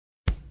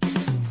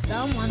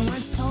Someone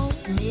once told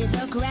me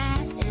the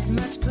grass is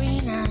much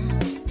greener.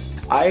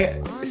 I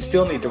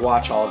still need to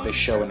watch all of this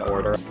show in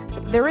order.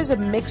 There is a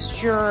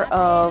mixture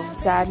of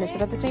sadness,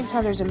 but at the same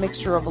time there's a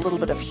mixture of a little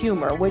bit of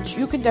humor, which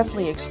you can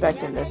definitely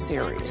expect in this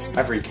series.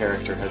 Every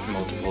character has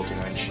multiple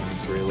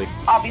dimensions, really.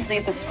 Obviously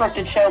it's a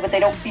scripted show, but they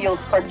don't feel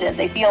scripted.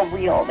 They feel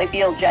real. They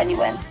feel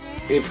genuine.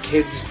 If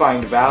kids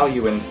find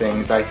value in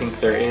things, I think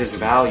there is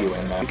value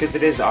in them. Because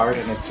it is art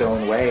in its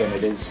own way, and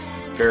it is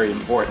very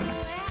important.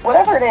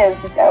 Whatever it is,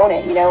 just own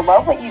it.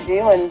 Love what you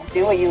do and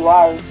do what you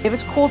love. If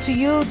it's cool to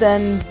you,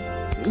 then,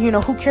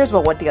 who cares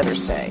about what the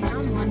others say?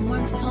 Someone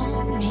once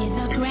told me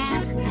the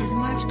grass is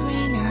much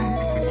greener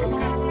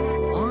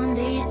on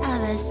the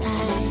other side.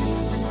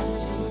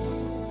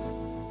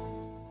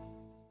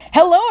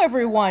 Hello,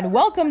 everyone.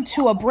 Welcome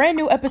to a brand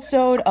new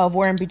episode of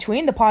We're in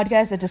Between, the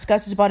podcast that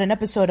discusses about an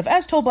episode of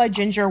As Told by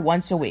Ginger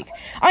once a week.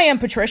 I am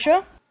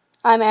Patricia.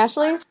 I'm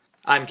Ashli.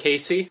 I'm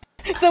Casey.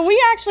 So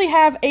we actually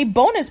have a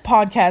bonus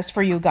podcast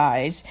for you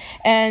guys,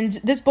 and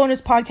this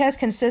bonus podcast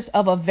consists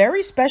of a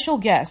very special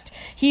guest.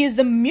 He is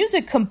the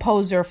music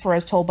composer for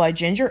As Told by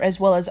Ginger, as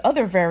well as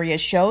other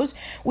various shows.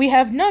 We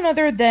have none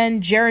other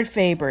than Jared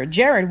Faber.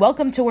 Jared,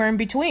 welcome to We're in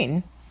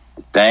Between.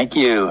 Thank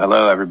you.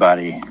 Hello,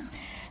 everybody.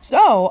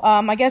 So,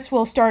 I guess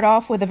we'll start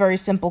off with a very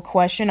simple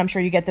question. I'm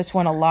sure you get this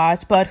one a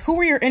lot, but who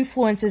were your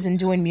influences in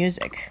doing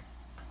music?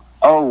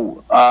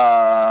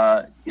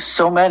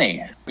 So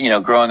many.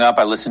 Growing up,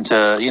 I listened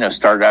to,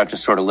 started out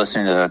just sort of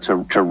listening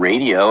to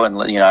radio, and,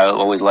 I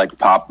always liked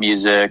pop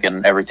music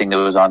and everything that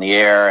was on the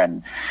air.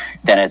 And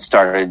then it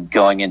started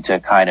going into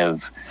kind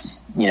of,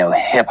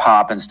 hip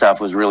hop and stuff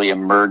was really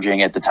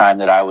emerging at the time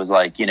that I was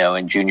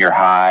in junior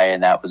high,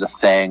 and that was a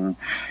thing.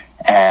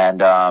 And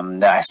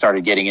then I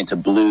started getting into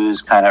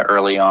blues kind of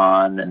early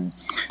on, and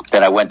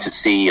then I went to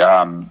see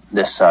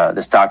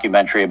this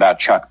documentary about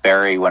Chuck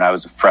Berry when I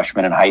was a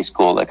freshman in high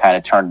school that kind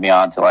of turned me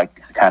on to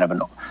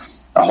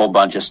a whole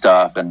bunch of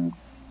stuff. And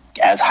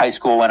as high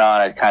school went on,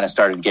 I kind of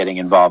started getting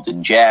involved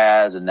in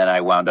jazz, and then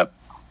I wound up,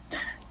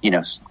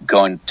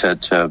 going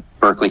to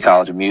Berklee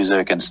College of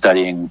Music and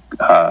studying,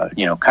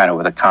 kind of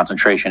with a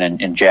concentration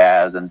in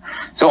jazz. And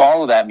so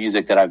all of that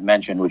music that I've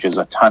mentioned, which is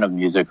a ton of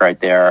music right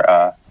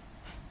there,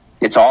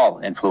 it's all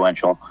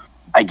influential.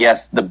 I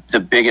guess the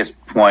biggest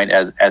point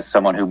as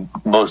someone who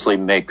mostly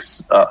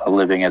makes a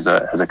living as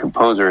a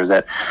composer is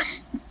that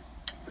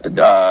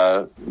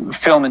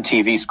film and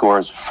TV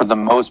scores, for the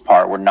most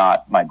part, were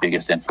not my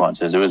biggest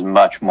influences. It was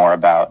much more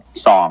about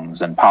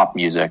songs and pop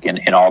music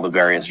in all the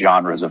various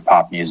genres of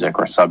pop music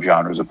or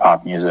subgenres of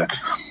pop music.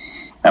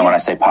 And when I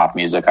say pop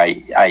music,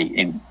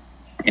 I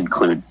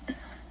include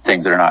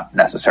things that are not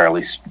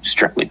necessarily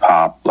strictly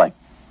pop,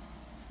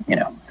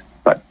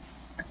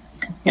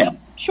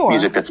 Sure.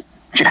 Music that's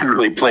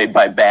generally played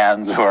by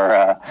bands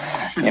or,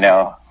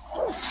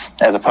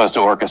 as opposed to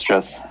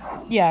orchestras.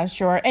 Yeah,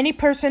 sure. Any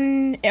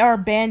person or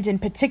band in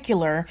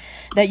particular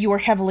that you were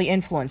heavily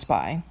influenced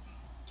by?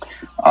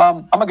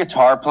 I'm a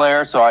guitar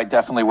player, so I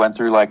definitely went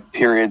through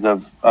periods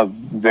of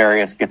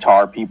various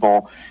guitar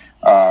people,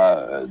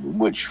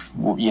 which,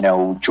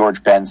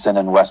 George Benson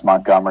and Wes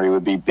Montgomery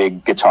would be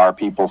big guitar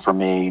people for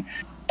me.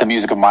 The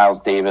music of Miles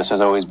Davis has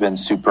always been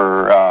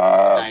super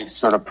Nice.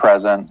 Sort of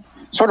present.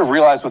 Sort of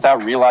realized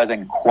without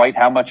realizing quite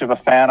how much of a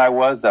fan I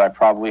was that I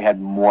probably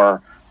had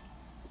more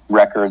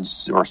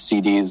records or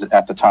CDs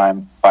at the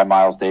time by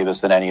Miles Davis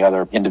than any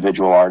other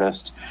individual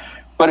artist.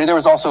 But there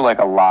was also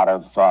a lot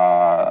of,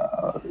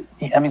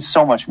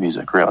 so much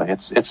music, really.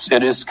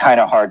 It is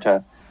kind of hard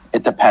to,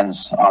 it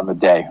depends on the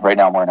day. Right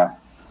now I'm wearing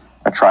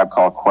a Tribe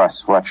Called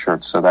Quest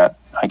sweatshirt, so that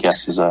I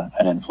guess is an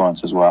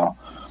influence as well.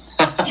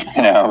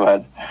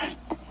 It's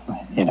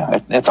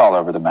all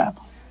over the map.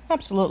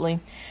 Absolutely.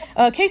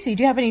 Casey,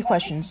 do you have any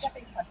questions?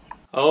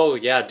 Oh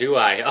yeah, do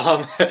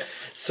I?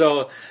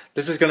 So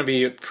this is going to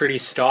be pretty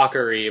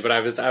stalkery, but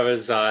I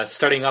was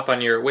studying up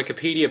on your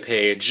Wikipedia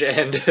page,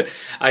 and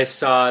I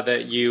saw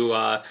that you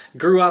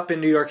grew up in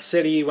New York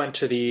City, went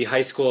to the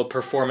High School of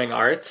Performing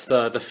Arts,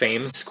 the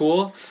FAME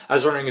school. I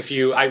was wondering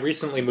I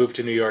recently moved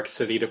to New York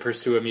City to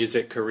pursue a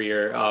music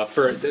career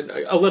for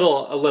a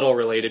little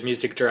related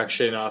music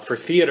direction for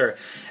theater,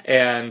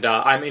 and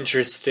I'm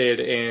interested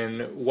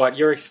in what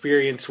your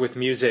experience with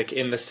music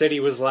in the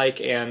city was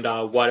like, and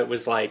what it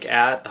was like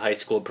at the High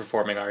School of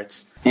Performing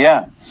Arts.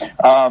 Yeah.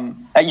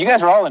 You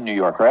guys are all in New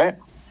York, right?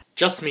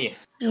 Just me.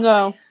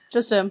 No,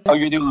 just him. Oh,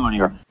 you're the only one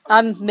here.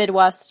 I'm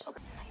Midwest.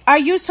 I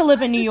used to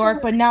live in New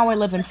York, but now I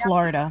live in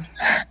Florida.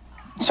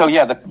 So,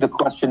 yeah, the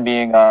question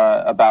being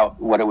about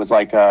what it was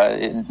like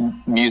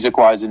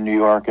music-wise in New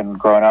York and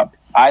growing up.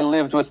 I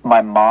lived with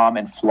my mom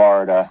in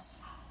Florida.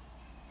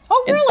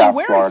 Oh, really? In South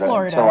Where Florida in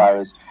Florida? Until I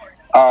was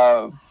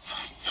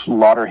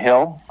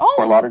Lauderhill,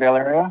 Fort Lauderdale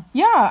area.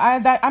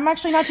 Yeah, I'm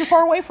actually not too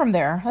far away from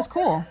there. That's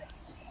cool.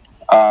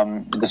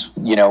 This,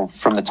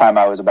 from the time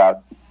I was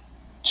about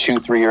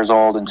 2-3 years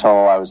old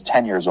until I was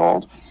 10 years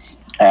old.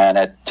 And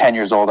at 10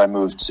 years old, I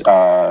moved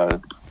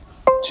to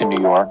New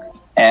York.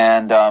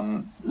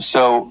 And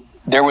so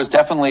there was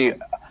definitely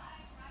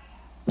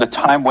the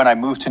time when I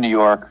moved to New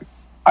York,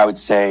 I would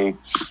say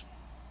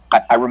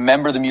I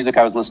remember the music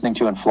I was listening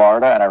to in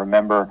Florida, and I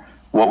remember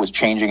what was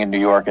changing in New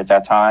York at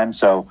that time.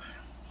 So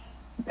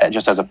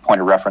just as a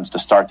point of reference to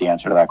start the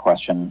answer to that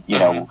question, you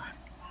know,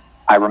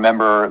 I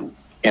remember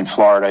in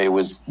Florida, it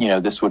was, you know,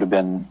 this would have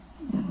been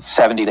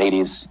 70s,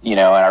 80s, you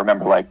know, and I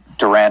remember like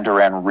Duran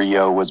Duran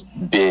Rio was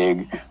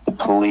big, the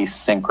Police,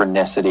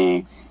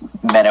 Synchronicity,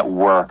 Men at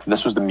Work.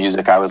 This was the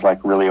music I was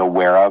like really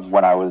aware of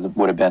when I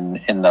would have been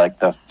in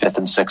the 5th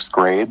and 6th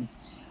grade,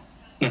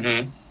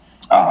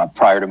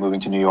 prior to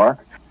moving to New York.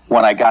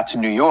 When I got to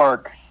New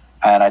York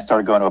and I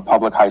started going to a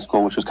public high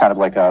school, which was kind of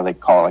like they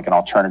call it like an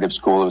alternative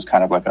school. It was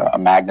kind of like a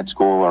magnet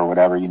school or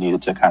whatever. You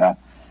needed to kind of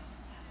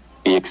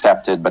be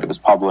accepted, but it was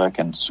public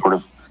and sort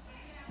of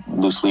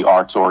loosely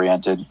arts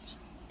oriented.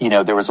 You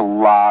know, there was a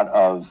lot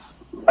of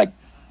like,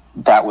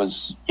 that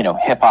was, you know,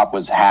 hip hop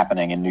was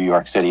happening in New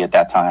York City at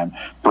that time.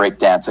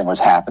 Breakdancing was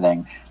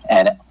happening,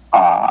 and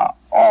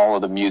all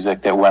of the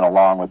music that went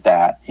along with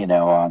that, you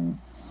know,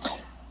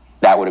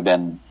 that would have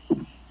been,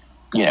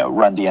 you know,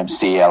 Run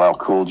DMC, LL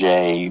Cool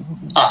J,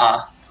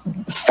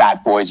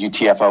 Fat Boys,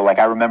 UTFO. Like,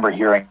 I remember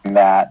hearing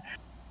that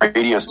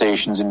radio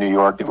stations in New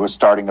York that were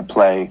starting to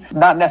play,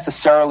 not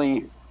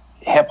necessarily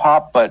hip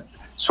hop, but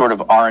sort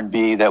of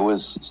R&B that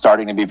was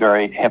starting to be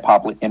very hip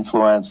hop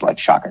influenced, like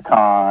Shaka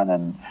Khan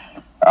and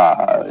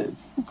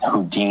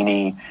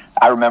Houdini.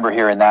 I remember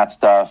hearing that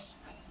stuff.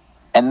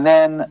 And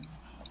then,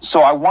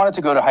 so I wanted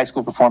to go to high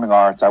school performing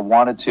arts. I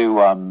wanted to,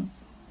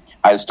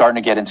 I was starting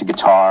to get into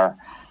guitar.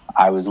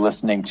 I was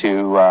listening to,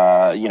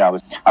 you know,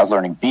 I was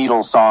learning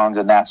Beatles songs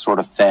and that sort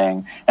of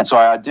thing. And so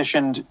I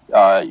auditioned,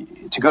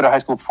 to go to high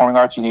school performing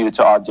arts, you needed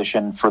to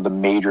audition for the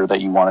major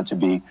that you wanted to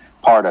be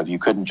part of. You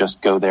couldn't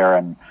just go there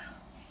and,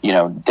 you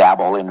know,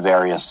 dabble in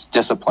various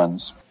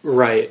disciplines.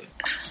 Right.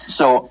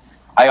 So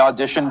I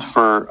auditioned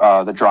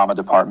for the drama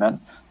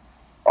department.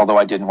 Although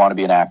I didn't want to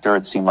be an actor,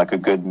 it seemed like a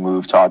good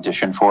move to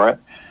audition for it.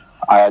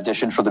 I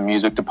auditioned for the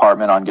music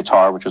department on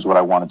guitar, which is what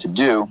I wanted to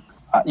do.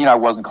 You know, I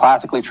wasn't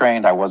classically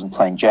trained. I wasn't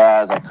playing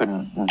jazz. I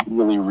couldn't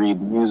really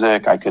read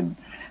music. I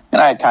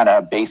had kind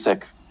of a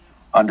basic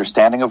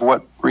understanding of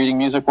what reading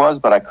music was,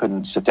 but I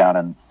couldn't sit down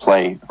and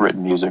play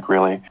written music,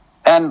 really.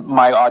 And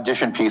my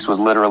audition piece was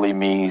literally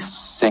me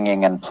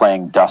singing and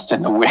playing Dust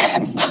in the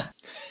Wind.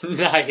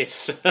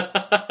 Nice. Which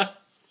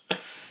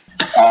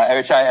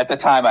at the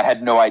time, I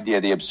had no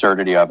idea the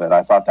absurdity of it.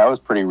 I thought that was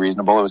pretty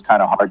reasonable. It was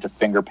kind of hard to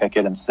finger pick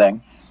it and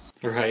sing.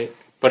 Right.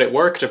 But it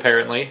worked,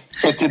 apparently.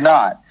 It did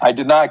not. I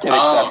did not get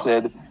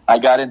accepted. I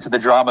got into the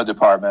drama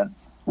department,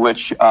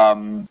 which...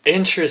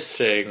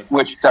 Interesting.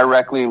 Which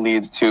directly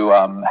leads to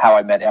how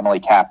I met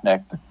Emily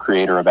Kapnick, the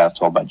creator of As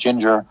Told by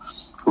Ginger,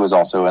 who was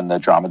also in the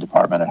drama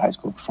department at High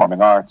School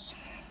Performing Arts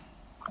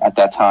at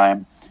that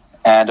time.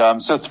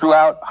 And so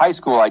throughout high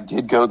school, I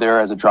did go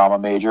there as a drama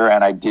major,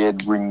 and I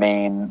did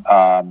remain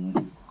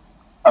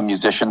a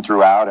musician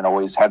throughout, and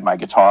always had my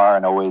guitar,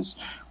 and always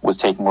was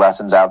taking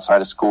lessons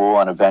outside of school,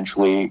 and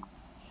eventually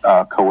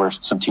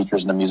coerced some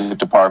teachers in the music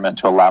department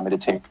to allow me to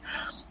take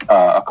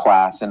a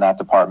class in that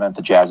department,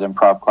 the jazz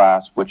improv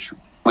class, which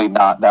really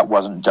that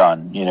wasn't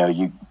done. You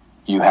know,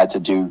 you had to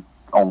do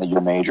only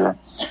your major.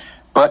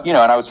 But, you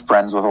know, and I was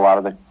friends with a lot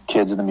of the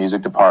kids in the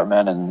music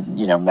department, and,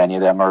 you know, many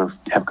of them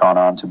have gone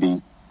on to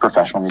be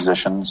professional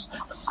musicians.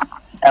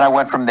 And I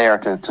went from there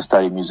to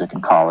study music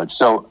in college.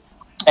 So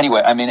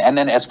anyway, I mean, and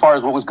then as far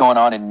as what was going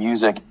on in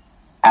music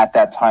at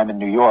that time in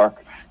New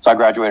York, so I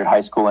graduated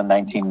high school in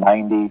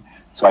 1990.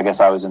 So I guess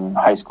I was in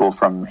high school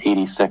from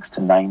 86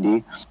 to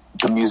 90.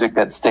 The music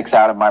that sticks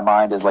out in my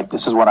mind is like,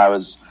 this is when I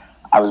was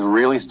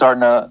really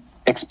starting to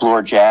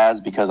explore jazz,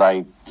 because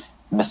I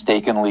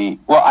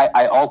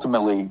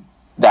ultimately,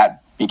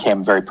 that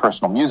became very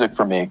personal music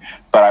for me.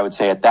 But I would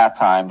say at that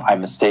time, I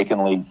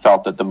mistakenly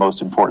felt that the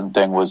most important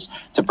thing was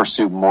to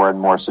pursue more and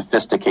more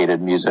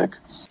sophisticated music.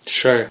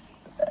 Sure.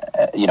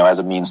 You know, as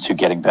a means to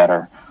getting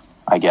better,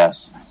 I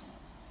guess.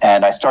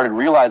 And I started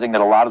realizing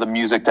that a lot of the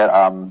music that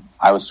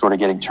I was sort of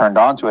getting turned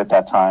on to at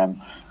that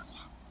time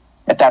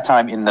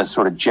in the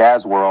sort of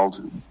jazz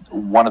world,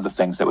 one of the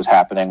things that was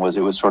happening was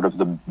it was sort of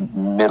the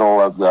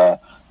middle of the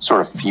sort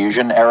of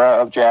fusion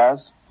era of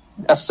jazz.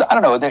 I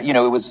don't know, that, you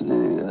know, it was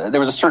there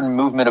was a certain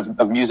movement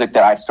of music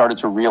that I started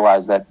to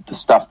realize that the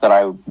stuff that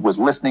I was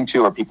listening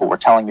to or people were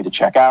telling me to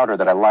check out or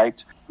that I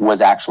liked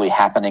was actually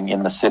happening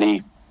in the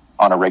city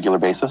on a regular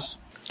basis.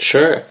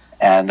 Sure.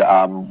 And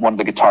one of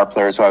the guitar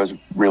players who I was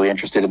really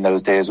interested in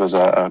those days was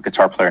a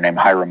guitar player named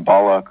Hiram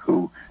Bullock,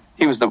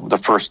 he was the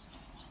first,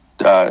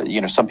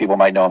 you know, some people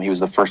might know him. He was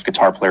the first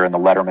guitar player in the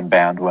Letterman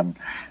band when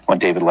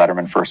David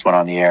Letterman first went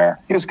on the air.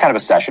 He was kind of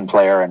a session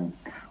player and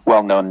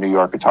well-known New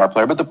York guitar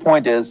player. But the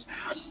point is,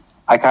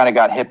 I kind of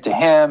got hip to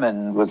him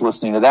and was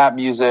listening to that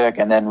music,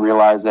 and then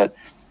realized that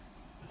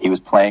he was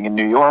playing in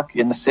New York,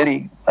 in the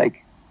city,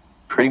 like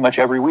pretty much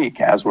every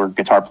week, as were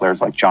guitar players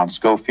like John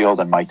Scofield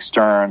and Mike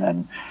Stern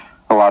and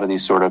a lot of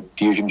these sort of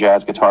fusion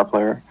jazz guitar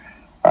player,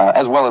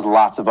 as well as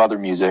lots of other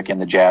music in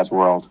the jazz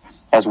world,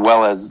 as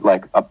well as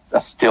like a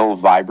still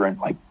vibrant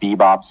like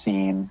bebop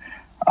scene.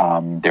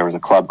 There was a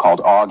club called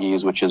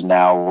Augie's, which is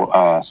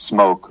now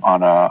Smoke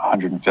on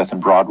 105th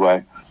and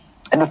Broadway.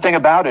 And the thing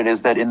about it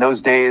is that in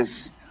those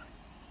days,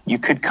 you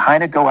could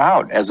kind of go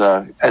out as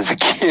a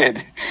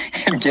kid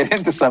and get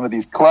into some of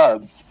these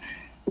clubs,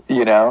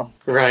 you know?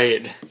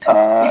 Right.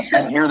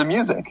 And hear the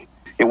music.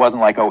 It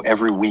wasn't like,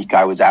 every week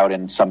I was out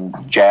in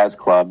some jazz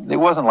club. It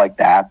wasn't like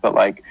that, but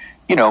like,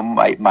 you know,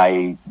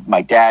 my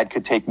dad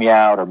could take me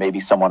out, or maybe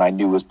someone I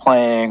knew was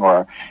playing,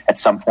 or at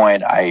some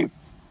point I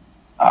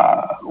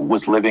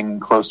was living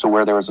close to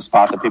where there was a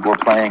spot that people were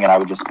playing, and I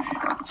would just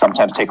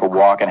sometimes take a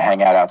walk and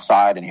hang out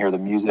outside and hear the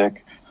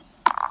music.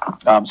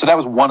 So that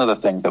was one of the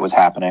things that was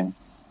happening.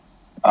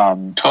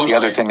 Totally. The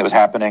other thing that was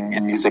happening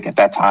in music at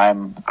that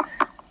time,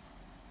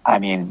 I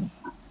mean,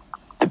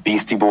 the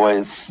Beastie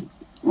Boys'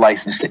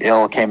 License to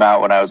Ill came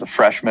out when I was a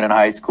freshman in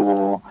high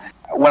school.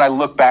 When I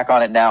look back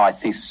on it now, I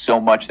see so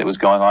much that was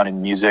going on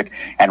in music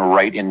and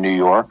right in New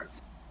York.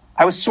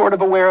 I was sort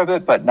of aware of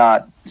it, but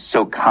not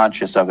so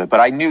conscious of it. But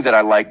I knew that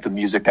I liked the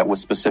music that was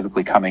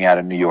specifically coming out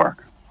of New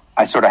York.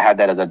 I sort of had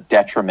that as a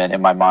detriment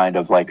in my mind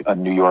of like a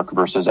New York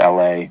versus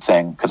LA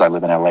thing, because I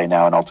live in LA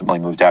now and ultimately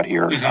moved out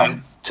here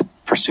to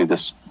pursue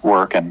this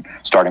work, and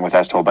starting with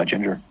As Told by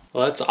Ginger.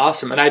 Well, that's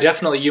awesome.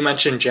 And you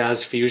mentioned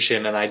jazz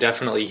fusion, and I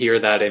definitely hear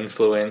that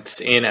influence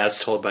in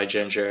As Told by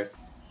Ginger.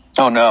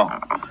 Oh, no.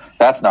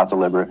 That's not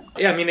deliberate.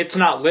 Yeah, I mean, it's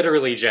not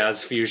literally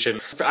jazz fusion.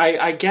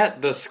 I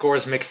get the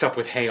scores mixed up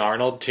with Hey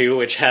Arnold, too,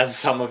 which has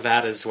some of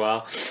that as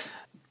well.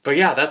 But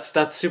yeah,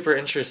 that's super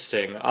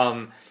interesting.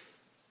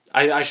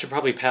 I should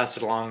probably pass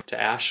it along to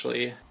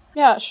Ashli.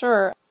 Yeah,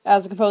 sure.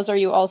 As a composer,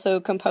 you also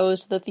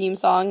composed the theme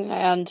song,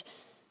 and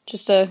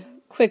just a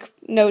quick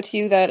note to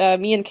you that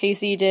me and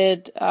Casey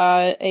did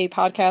a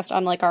podcast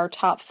on like our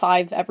top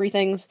 5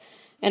 everythings,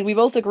 and we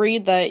both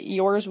agreed that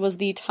yours was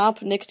the top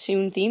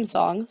Nicktoon theme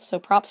song, so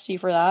props to you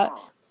for that.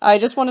 I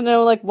just want to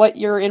know like what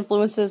your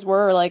influences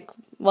were, like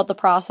what the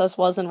process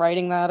was in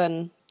writing that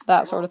and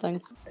that sort of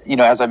thing. You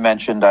know, as I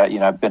mentioned,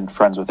 I've been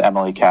friends with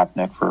Emily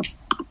Kapnick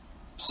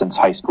since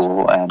high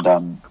school,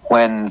 and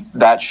when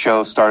that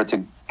show started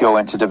to go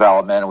into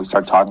development and we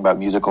started talking about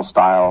musical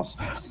styles,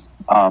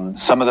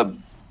 some of the,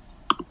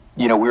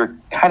 we were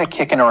kind of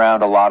kicking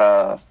around a lot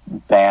of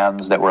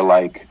bands that were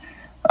like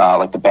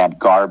the band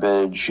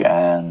Garbage,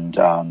 and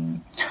a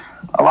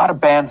lot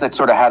of bands that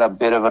sort of had a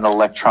bit of an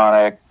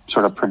electronic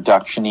sort of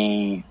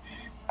production-y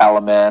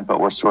element, but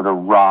were sort of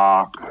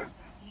rock,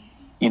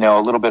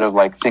 a little bit of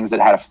like things that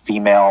had a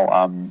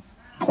female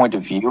point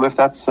of view, if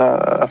that's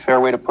a fair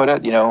way to put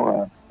it.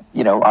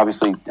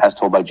 Obviously, As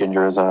Told by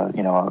Ginger is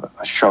a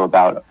show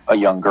about a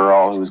young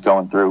girl who's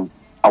going through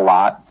a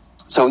lot.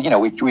 So,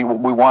 we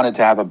wanted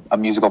to have a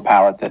musical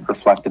palette that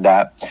reflected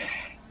that.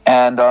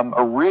 And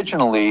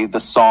originally, the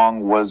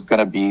song was going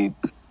to be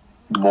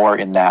more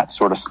in that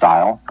sort of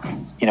style.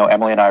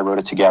 Emily and I wrote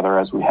it together,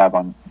 as we have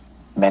on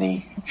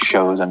many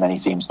shows and many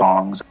theme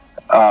songs.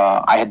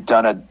 I had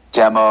done a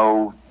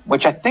demo,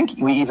 which I think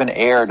we even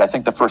aired. I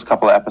think the first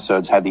couple of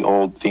episodes had the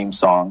old theme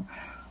song.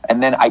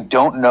 And then I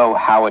don't know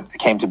how it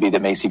came to be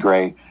that Macy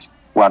Gray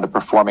wound up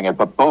performing it,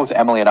 but both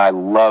Emily and I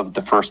loved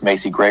the first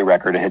Macy Gray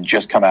record. It had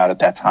just come out at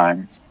that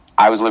time.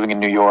 I was living in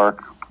New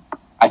York.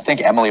 I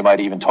think Emily might have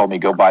even told me,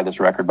 go buy this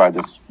record by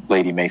this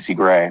lady, Macy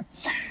Gray.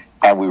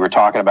 And we were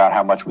talking about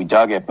how much we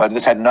dug it, but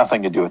this had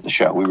nothing to do with the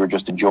show. We were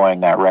just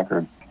enjoying that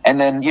record. And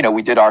then,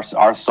 we did our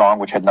song,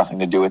 which had nothing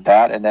to do with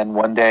that. And then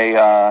one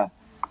day,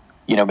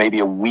 maybe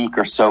a week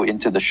or so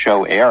into the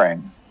show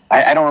airing,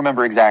 I don't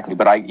remember exactly,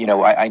 but I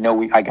know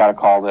I got a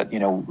call that,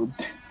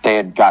 they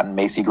had gotten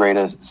Macy Gray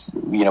to,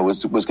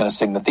 was going to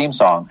sing the theme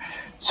song.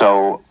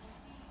 So,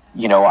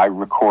 I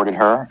recorded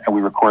her, and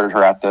we recorded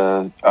her at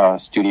the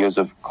studios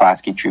of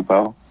Klasky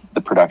Csupo, the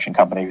production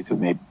company who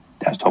made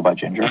As Told by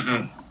Ginger.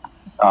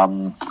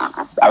 Mm-hmm.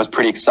 I was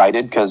pretty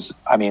excited because,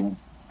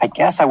 I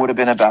guess I would have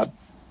been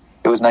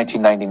it was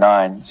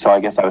 1999, so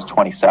I guess I was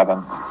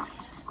 27.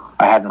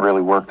 I hadn't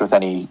really worked with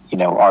any,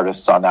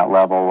 artists on that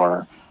level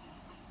or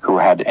who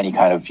had any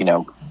kind of,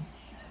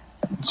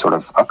 sort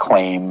of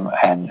acclaim.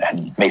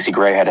 And Macy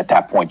Gray had at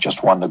that point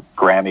just won the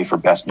Grammy for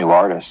Best New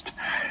Artist.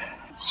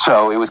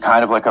 So it was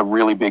kind of like a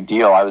really big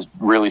deal. I was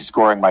really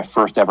scoring my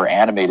first ever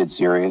animated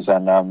series,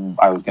 and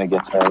I was going to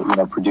get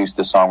to, produce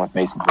this song with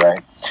Macy Gray.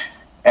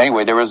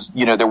 Anyway, there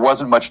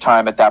wasn't much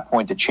time at that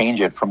point to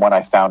change it from when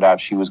I found out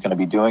she was going to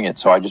be doing it.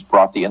 So I just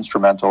brought the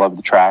instrumental of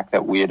the track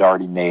that we had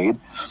already made.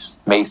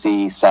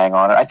 Macy sang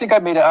on it. I think I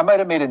might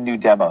have made a new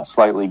demo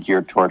slightly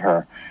geared toward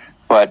her,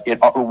 but it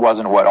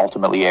wasn't what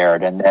ultimately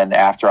aired. And then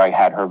after I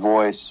had her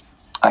voice,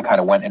 I kind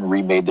of went and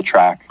remade the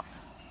track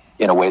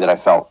in a way that I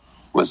felt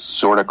was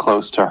sort of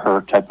close to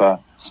her type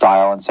of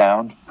style and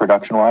sound,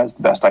 production-wise,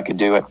 the best I could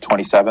do at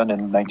 27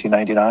 in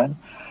 1999.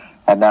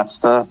 And that's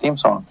the theme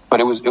song. But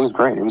it was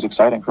great. It was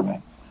exciting for me.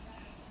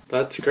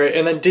 That's great.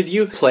 And then did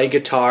you play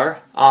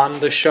guitar on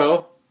the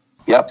show?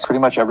 Yep, pretty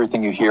much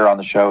everything you hear on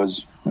the show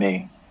is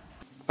me.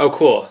 Oh,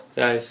 cool.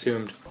 I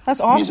assumed. That's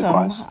awesome.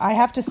 music-wise. I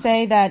have to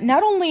say that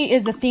not only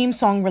is the theme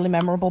song really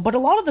memorable, but a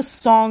lot of the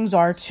songs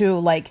are too.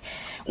 Like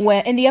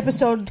when in the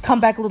episode "Come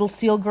Back, Little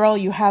Seal Girl,"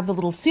 you have the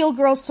Little Seal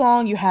Girl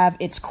song. You have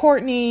 "It's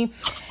Courtney,"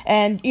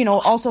 and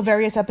also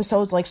various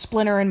episodes like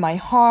 "Splinter in My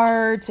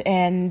Heart"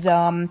 and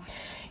a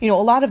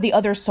lot of the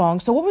other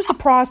songs. So, what was the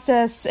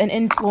process and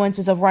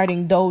influences of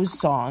writing those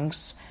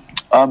songs?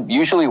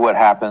 Usually, what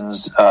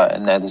happens,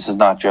 and this is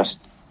not just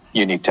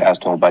unique to As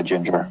Told by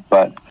Ginger,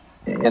 but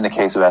in the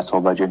case of As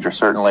Told by Ginger,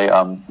 certainly,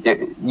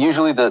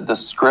 usually the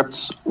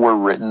scripts were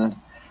written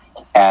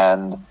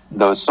and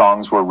those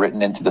songs were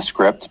written into the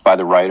script by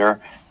the writer.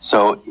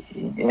 So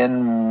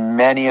in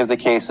many of the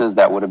cases,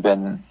 that would have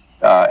been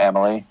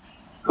Emily,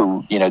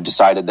 who,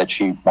 decided that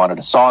she wanted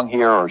a song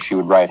here, or she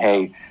would write,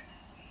 hey,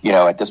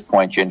 at this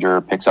point,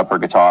 Ginger picks up her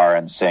guitar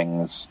and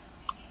sings,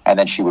 and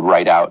then she would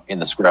write out in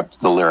the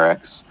script the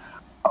lyrics.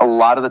 A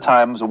lot of the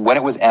times when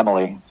it was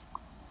Emily,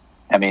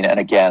 and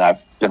again,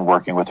 I've been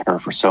working with her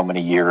for so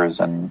many years,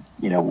 and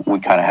we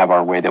kind of have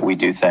our way that we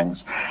do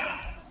things.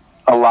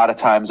 A lot of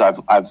times,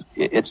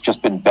 it's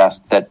just been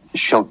best that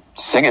she'll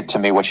sing it to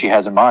me what she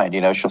has in mind.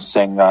 She'll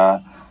sing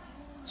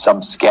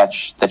some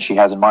sketch that she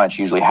has in mind.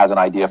 She usually has an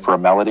idea for a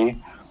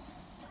melody.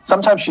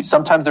 Sometimes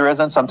there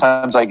isn't.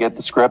 Sometimes I get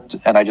the script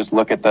and I just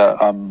look at the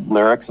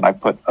lyrics and I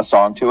put a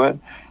song to it.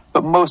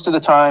 But most of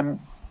the time,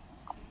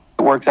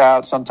 it works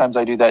out. Sometimes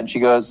I do that, and she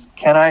goes,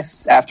 "Can I?"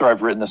 After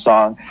I've written the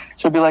song,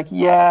 she'll be like,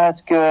 "Yeah,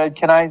 it's good.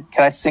 Can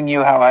I sing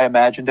you how I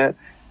imagined it?"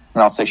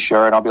 And I'll say,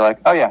 "Sure." And I'll be like,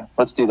 "Oh yeah,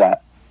 let's do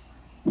that."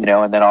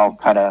 And then I'll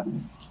kind of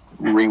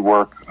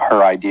rework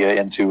her idea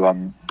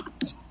into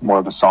more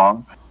of a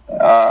song.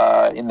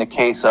 In the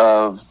case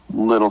of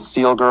Little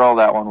Seal Girl,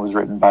 that one was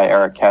written by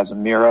Eric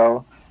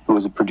Casimiro, who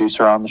was a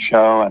producer on the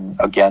show, and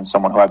again,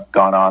 someone who I've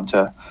gone on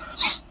to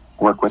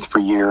work with for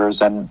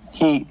years. And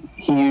he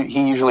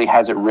usually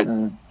has it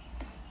written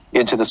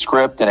into the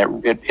script,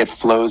 and it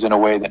flows in a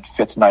way that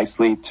fits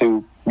nicely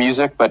to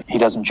music, but he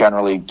doesn't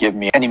generally give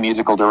me any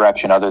musical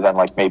direction other than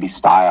like maybe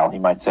style. He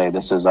might say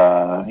this is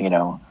a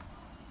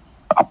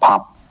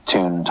pop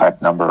tune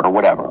type number or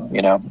whatever,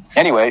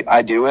 Anyway,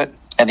 I do it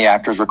and the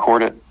actors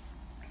record it,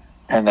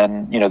 and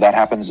then that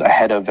happens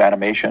ahead of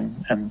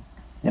animation. And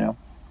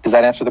does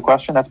that answer the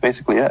question? That's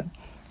basically it.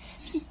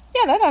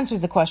 Yeah, that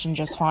answers the question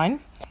just fine.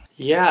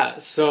 Yeah,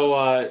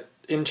 so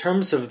in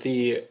terms of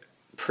the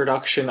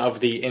production of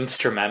the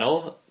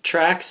instrumental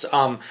tracks,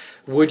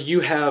 would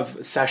you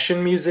have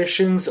session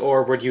musicians,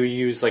 or would you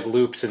use like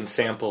loops and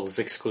samples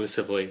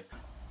exclusively?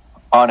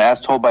 On As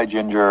Told by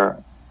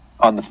Ginger,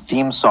 on the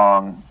theme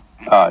song,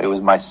 it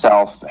was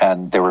myself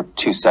and there were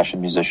 2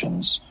 session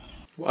musicians.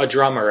 A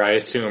drummer, I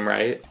assume,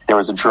 right? There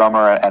was a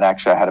drummer, and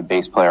actually I had a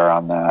bass player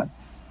on that.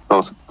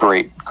 Both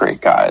great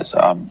guys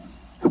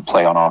who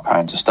play on all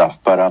kinds of stuff.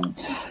 But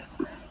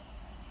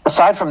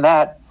aside from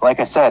that, like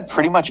I said,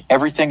 pretty much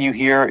everything you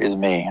hear is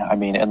me.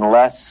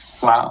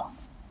 Unless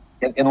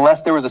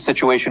there was a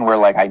situation where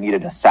like I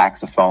needed a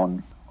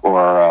saxophone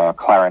or a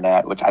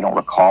clarinet, which I don't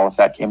recall if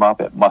that came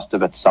up. It must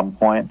have at some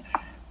point.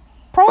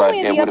 Probably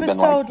in the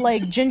episode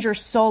like Ginger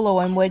Solo,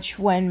 in which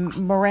when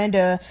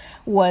Miranda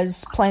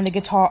was playing the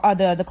guitar,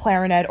 the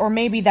clarinet, or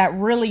maybe that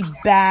really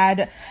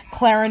bad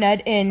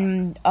clarinet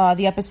in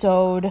the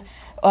episode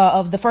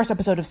of the first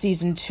episode of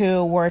season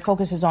 2, where it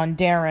focuses on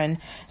Darren.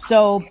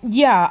 So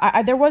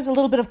yeah, there was a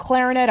little bit of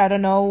clarinet. I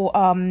don't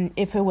know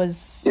if it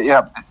was.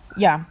 Yeah.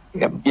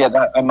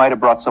 That, I might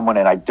have brought someone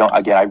in.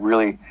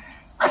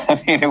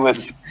 It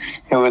was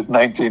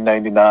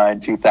 1999,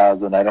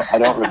 2000. I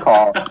don't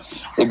recall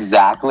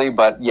exactly,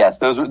 but yes,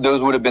 those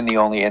would have been the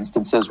only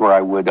instances where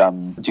I would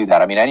do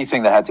that.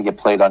 Anything that had to get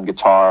played on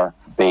guitar,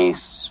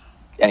 bass,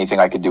 anything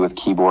I could do with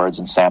keyboards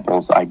and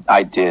samples,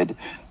 I did.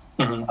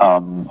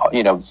 Mm-hmm.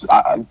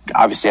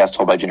 Obviously, As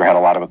Told by Ginger had a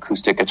lot of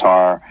acoustic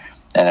guitar,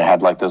 and it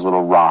had like those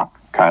little rock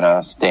kind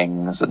of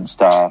stings and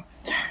stuff.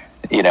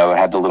 It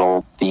had the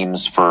little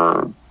themes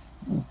for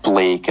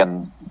Blake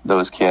and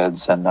those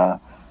kids, and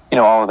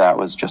all of that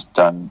was just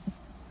done.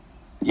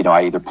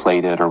 I either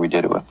played it or we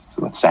did it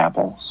with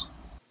samples.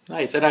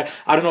 Nice. And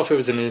I don't know if it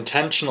was an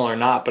intentional or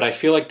not, but I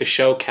feel like the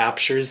show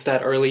captures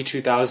that early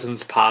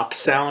 2000s pop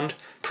sound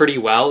pretty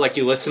well. Like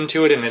you listen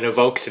to it and it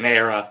evokes an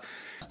era.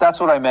 That's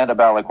what I meant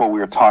about like what we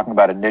were talking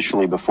about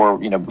initially before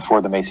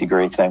the Macy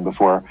Gray thing,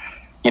 before,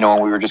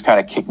 when we were just kind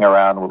of kicking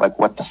around with like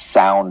what the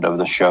sound of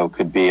the show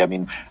could be.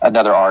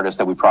 Another artist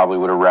that we probably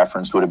would have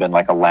referenced would have been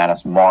like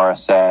Alanis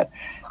Morissette.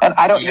 And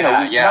I don't,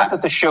 not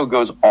that the show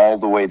goes all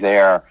the way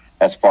there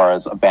as far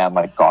as a band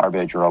like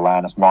Garbage or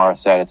Alanis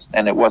Morissette.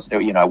 It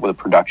wasn't, the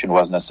production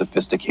wasn't as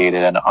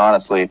sophisticated. And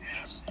honestly,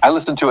 I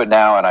listen to it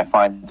now and I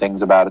find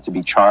things about it to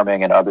be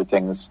charming, and other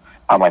things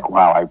I'm like,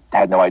 wow, I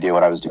had no idea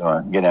what I was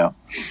doing,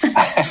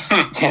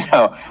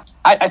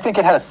 I think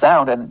it had a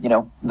sound, and,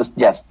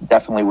 yes,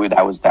 definitely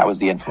that was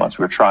the influence.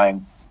 We were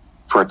trying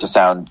for it to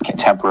sound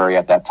contemporary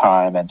at that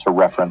time and to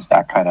reference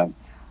that kind of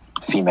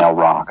female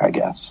rock, I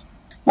guess.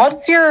 What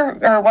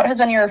has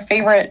been your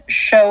favorite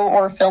show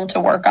or film to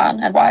work on,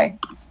 and why?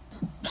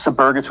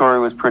 Suburgatory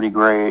was pretty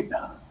great.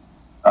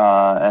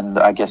 And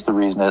I guess the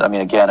reason is, I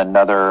mean, again,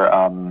 another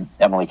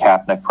Emily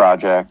Kapnick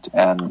project,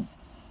 and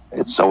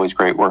it's always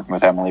great working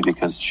with Emily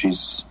because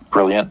she's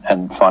brilliant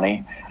and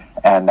funny.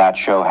 And that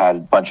show had a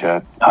bunch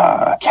of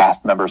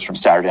cast members from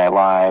Saturday Night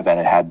Live, and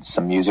it had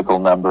some musical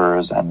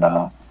numbers, and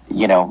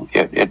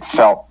it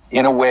felt,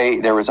 in a way,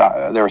 there was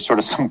sort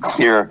of some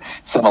clear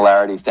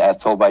similarities to As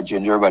Told by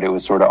Ginger, but it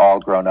was sort of all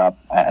grown up,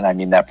 and I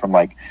mean that from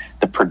like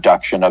the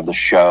production of the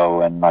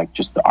show and like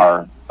just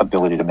our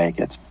ability to make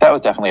it. That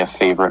was definitely a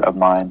favorite of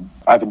mine.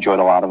 I've enjoyed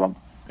a lot of them.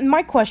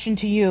 My question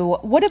to you,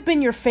 what have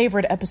been your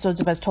favorite episodes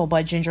of As Told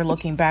by Ginger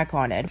looking back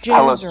on it?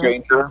 Hello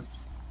Stranger.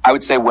 I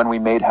would say when we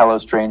made Hello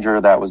Stranger,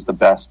 that was the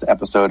best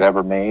episode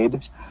ever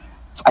made.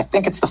 I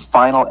think it's the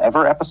final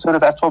ever episode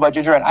of As Told by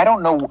Ginger, and I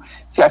don't know.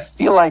 See, I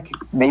feel like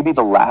maybe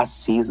the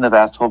last season of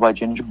As Told by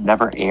Ginger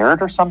never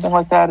aired or something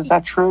like that. Is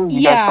that true?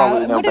 You guys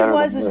probably know what better it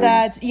was than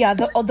is me.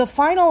 that the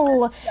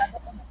final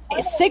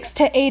 6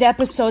 to 8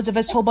 episodes of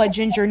As Told by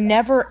Ginger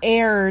never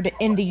aired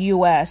in the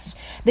U.S.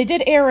 They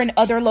did air in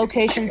other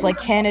locations like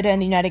Canada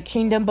and the United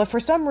Kingdom, but for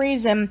some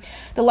reason,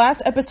 the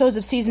last episodes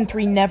of Season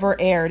 3 never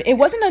aired. It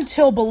wasn't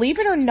until, believe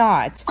it or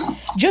not,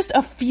 just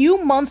a few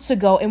months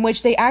ago in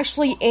which they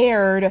actually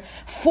aired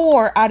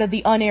 4 out of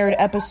the unaired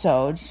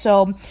episodes.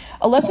 So,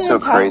 a lesson so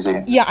in time.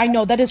 crazy. Yeah, I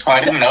know. That is I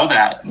didn't know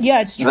that.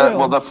 Yeah, it's true.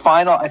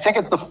 I think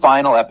it's the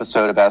final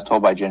episode of As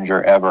Told by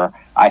Ginger ever,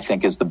 I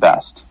think is the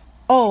best.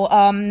 Oh,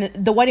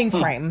 the wedding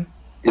frame.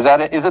 Is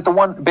that it? Is it the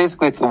one?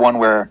 Basically, it's the one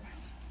where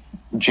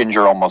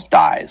Ginger almost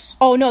dies.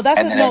 Oh no,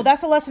 that's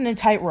the lesson in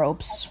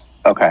tightropes.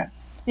 Okay.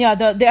 Yeah,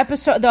 the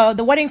episode,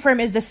 the wedding frame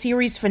is the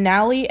series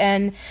finale,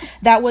 and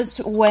that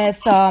was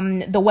with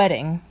the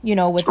wedding.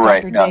 With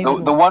right. Dr. No,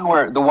 David. the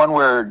one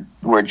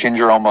where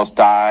Ginger almost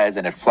dies,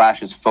 and it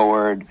flashes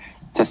forward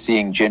to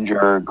seeing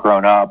Ginger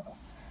grown up.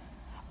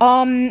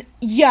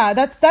 Yeah,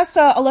 that's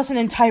a lesson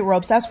in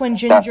tightropes. That's when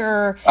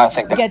Ginger I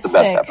think that's gets the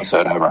best sick.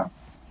 episode ever.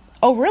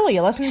 Oh, really?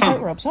 A lesson in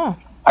tightropes, huh?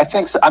 I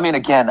think so. I mean,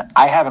 again,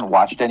 I haven't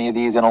watched any of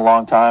these in a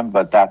long time,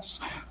 but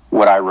that's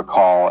what I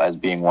recall as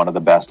being one of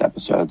the best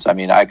episodes. I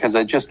mean, because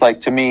it just,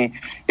 like, to me,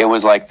 it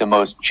was like the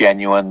most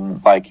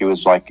genuine. Like, it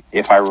was like,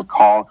 if I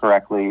recall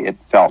correctly, it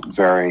felt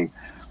very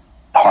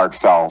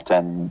heartfelt.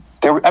 And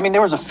there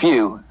was a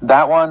few.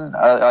 That one,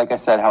 like I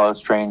said, Hello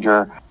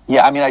Stranger.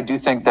 Yeah, I mean, I do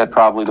think that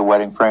probably the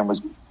wedding frame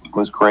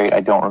was great. I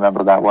don't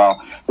remember that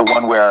well. The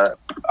one where,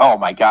 oh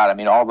my God, I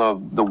mean, all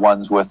the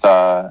ones with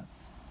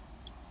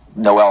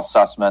Noelle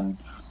Sussman.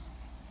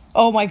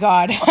 Oh my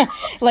God.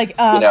 Like,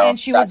 and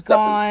she was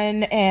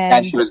gone,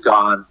 and she was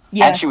gone.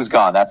 Yeah. And she was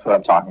gone. That's what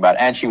I'm talking about.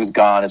 And she was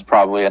gone is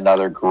probably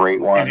another great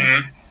one.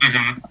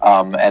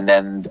 And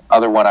then the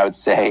other one I would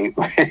say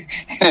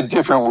in a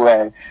different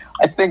way,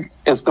 I think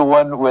it's the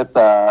one with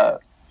oh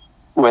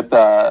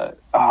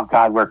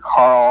God, where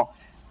Carl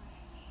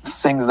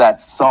sings that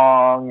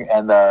song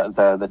and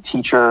the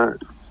teacher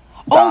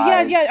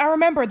dies. Oh yeah, I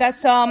remember.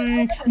 That's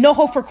No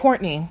Hope for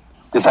Courtney.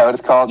 Is that what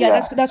it's called? Yeah,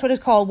 that's what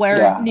it's called, where,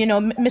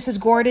 Mrs.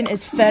 Gordon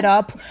is fed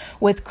up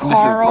with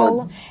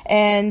Carl,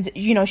 and,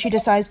 she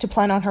decides to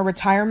plan on her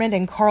retirement,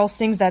 and Carl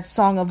sings that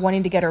song of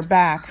wanting to get her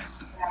back.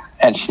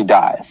 And she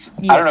dies.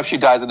 Yeah. I don't know if she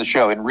dies in the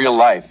show. In real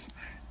life,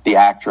 the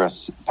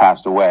actress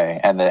passed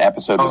away, and the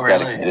episode was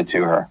dedicated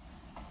to her.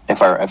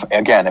 If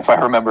I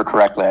remember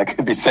correctly, I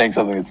could be saying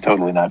something that's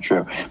totally not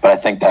true, but I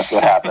think that's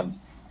what happened.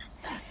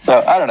 So,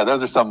 I don't know.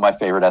 Those are some of my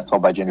favorite As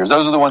Told by Gingers.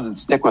 Those are the ones that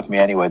stick with me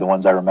anyway, the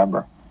ones I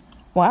remember.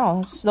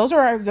 Wow, those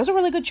are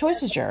really good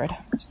choices, Jared.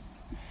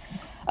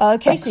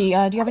 Casey, do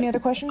you have any other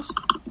questions?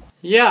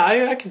 Yeah,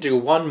 I could do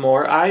one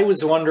more. I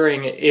was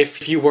wondering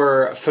if you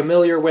were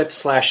familiar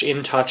with /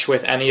 in touch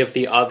with any of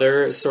the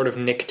other sort of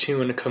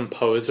Nicktoon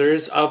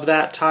composers of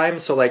that time.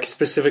 So, like,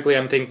 specifically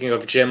I'm thinking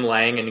of Jim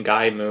Lang and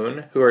Guy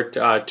Moon, who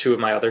are two of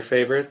my other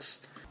favorites.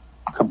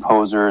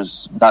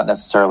 Composers, not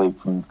necessarily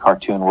from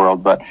cartoon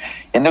world, but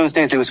in those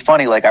days it was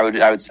funny. Like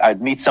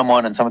I'd meet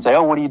someone and someone would say,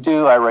 "Oh, what do you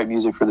do?" "I write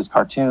music for this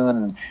cartoon."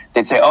 And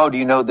they'd say, "Oh, do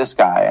you know this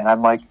guy?" And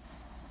I'm like,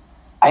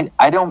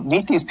 I don't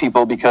meet these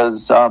people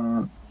because I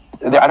don't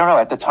know.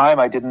 At the time,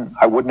 I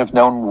wouldn't have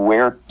known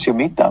where to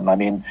meet them. I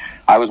mean,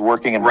 I was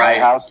working in my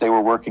house; they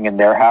were working in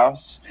their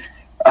house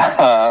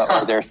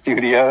or their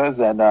studios,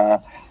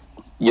 and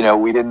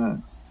we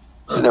didn't.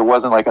 There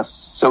wasn't like a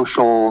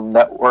social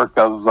network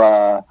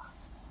of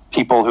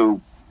people who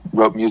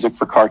wrote music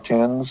for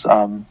cartoons.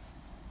 And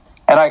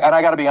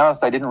I got to be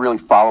honest, I didn't really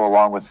follow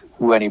along with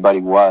who anybody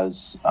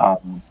was.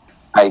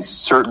 I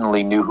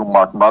certainly knew who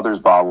Mark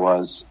Mothersbaugh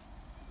was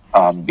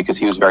because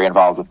he was very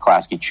involved with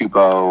Klasky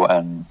Chupo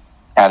and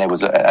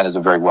is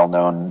a very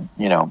well-known,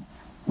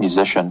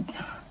 musician.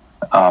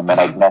 And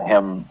I'd met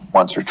him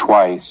once or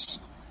twice.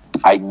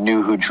 I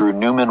knew who Drew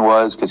Newman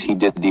was because he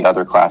did the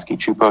other Klasky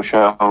Chupo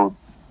show.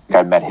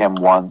 I met him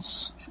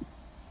once.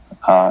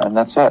 And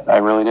that's it. I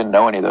really didn't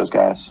know any of those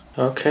guys.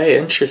 Okay,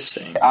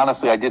 interesting.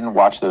 Honestly, I didn't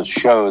watch those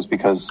shows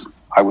because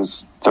I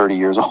was 30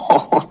 years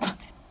old.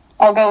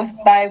 I'll go with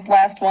my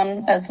last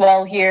one as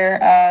well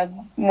here.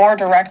 More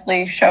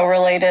directly show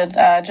related.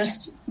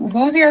 Just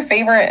who's your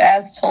favorite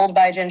as told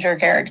by Ginger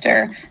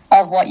character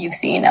of what you've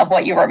seen, of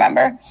what you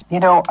remember?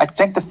 I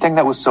think the thing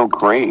that was so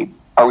great.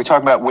 Are we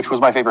talking about which was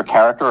my favorite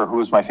character or who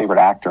was my favorite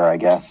actor, I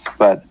guess?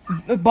 But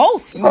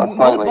both.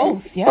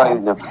 Both,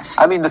 yeah.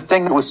 I mean, the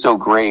thing that was so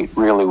great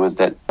really was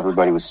that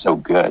everybody was so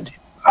good.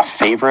 A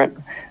favorite?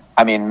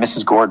 I mean,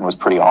 Mrs. Gordon was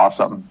pretty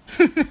awesome.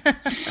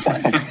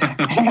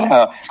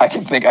 I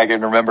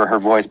can remember her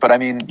voice. But I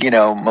mean,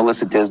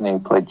 Melissa Disney, who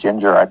played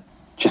Ginger,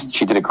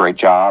 she did a great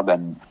job.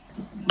 And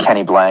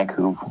Kenny Blank,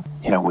 who,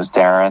 was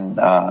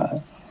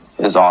Darren,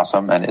 is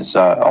awesome and is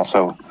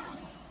also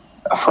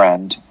a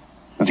friend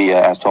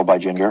via As Told by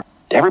Ginger.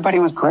 Everybody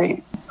was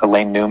great.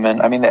 Elaine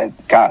Newman. I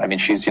mean,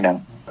 she's,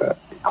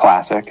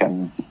 classic.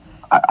 And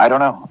I don't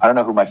know. I don't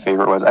know who my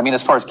favorite was. I mean,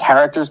 as far as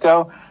characters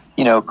go,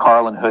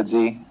 Carl and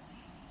Hoodsey,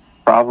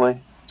 probably.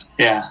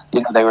 Yeah.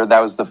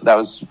 That was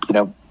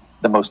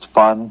the most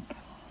fun.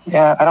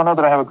 Yeah, I don't know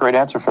that I have a great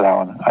answer for that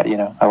one.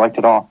 I liked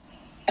it all.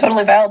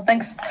 Totally valid.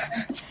 Thanks.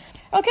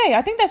 Okay,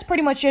 I think that's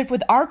pretty much it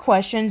with our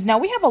questions. Now,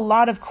 we have a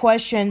lot of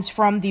questions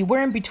from the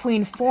We're in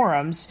Between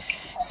forums.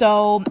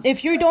 So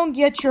if you don't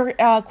get your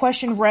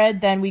question read,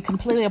 then we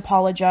completely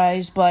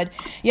apologize. But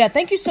yeah,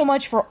 thank you so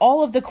much for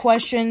all of the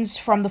questions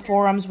from the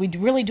forums. We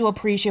really do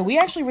appreciate it. We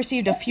actually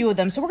received a few of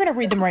them, so we're going to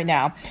read them right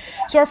now.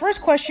 So our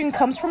first question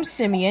comes from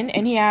Simeon,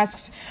 and he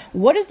asks,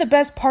 what is the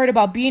best part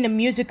about being a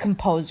music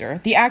composer?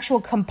 The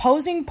actual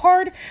composing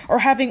part, or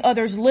having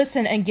others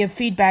listen and give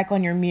feedback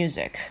on your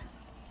music?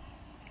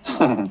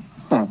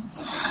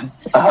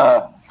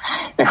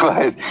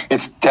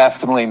 It's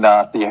definitely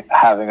not the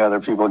having other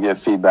people give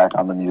feedback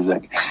on the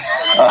music.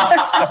 But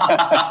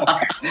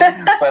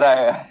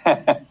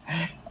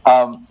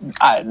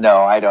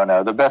I don't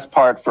know. The best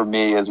part for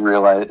me is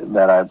realize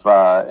that I've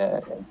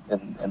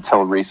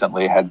until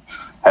recently had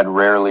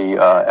rarely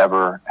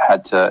ever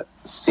had to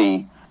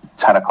see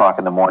 10 o'clock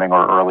in the morning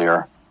or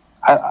earlier.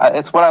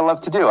 It's what I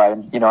love to do.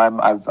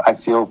 I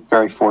feel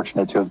very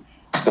fortunate to have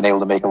been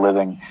able to make a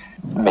living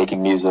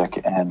making music,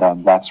 and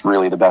that's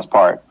really the best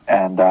part.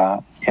 And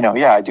I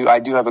do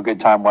have a good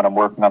time when I'm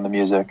working on the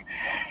music,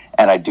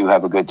 and I do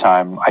have a good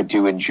time. I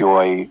do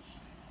enjoy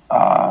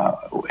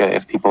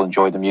if people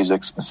enjoy the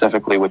music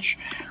specifically, which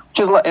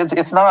is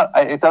it's not.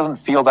 It doesn't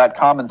feel that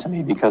common to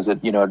me because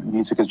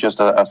music is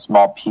just a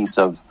small piece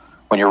of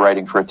when you're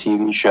writing for a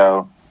TV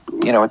show.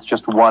 It's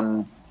just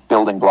one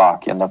building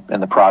block in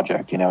the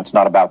project. It's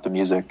not about the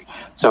music,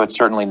 so it's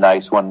certainly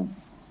nice when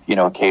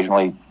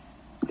occasionally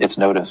it's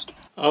noticed.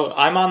 Oh,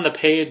 I'm on the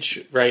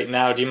page right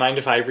now. Do you mind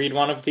if I read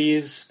one of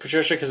these,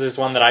 Patricia? Because there's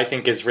one that I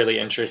think is really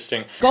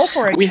interesting. Go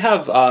for it. We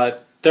have,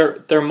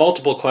 there are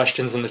multiple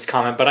questions in this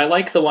comment, but I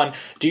like the one,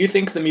 do you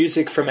think the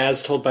music from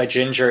As Told by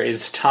Ginger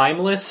is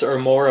timeless or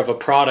more of a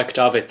product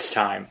of its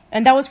time?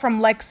 And that was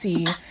from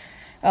Lexi,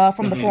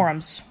 from the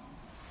forums.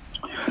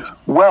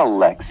 Well,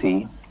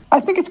 Lexi, I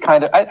think it's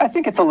I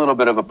think it's a little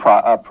bit of a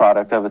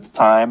product of its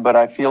time, but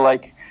I feel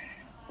like,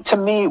 to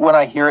me, when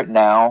I hear it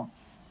now,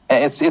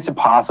 it's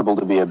impossible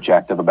to be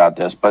objective about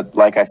this, but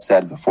like I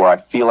said before, I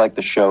feel like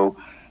the show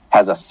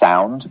has a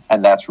sound,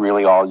 and that's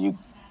really all you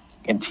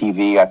in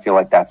TV. I feel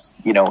like that's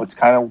it's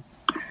kind of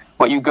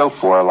what you go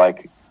for.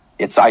 Like,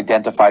 it's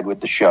identified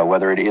with the show,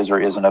 whether it is or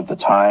isn't of the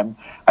time.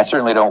 I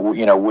certainly don't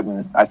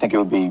wouldn't. I think it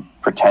would be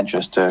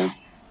pretentious to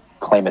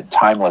claim it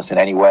timeless in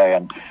any way.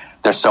 And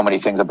there's so many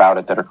things about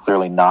it that are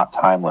clearly not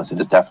timeless. It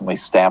is definitely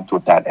stamped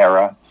with that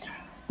era,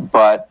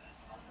 but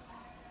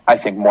I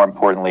think more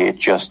importantly,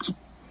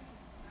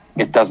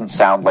 it doesn't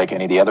sound like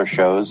any of the other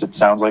shows. It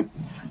sounds like,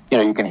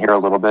 you can hear a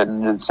little bit,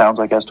 and it sounds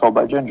like As Told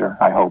by Ginger,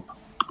 I hope.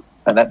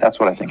 And that's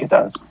what I think it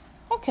does.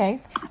 Okay.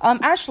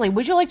 Ashli,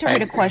 would you like to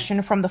read a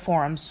question from the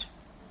forums?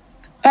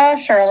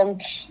 Sure. I'm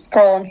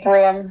scrolling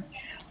through them.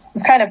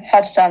 We've kind of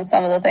touched on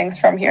some of the things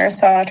from here,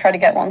 so I want to try to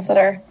get ones that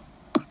are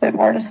a bit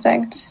more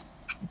distinct.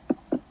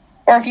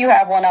 Or if you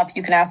have one up,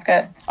 you can ask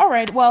it. All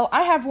right. Well,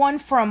 I have one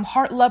from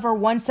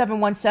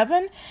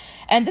HeartLover1717,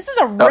 and this is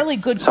a really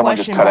good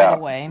question, by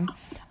the way.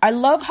 I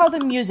love how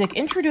the music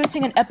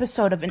introducing an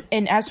episode of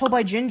in As Told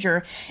by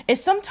Ginger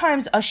is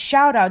sometimes a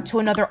shout out to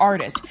another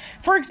artist.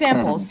 For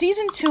example,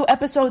 Season 2,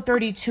 Episode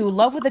 32,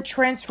 Love with a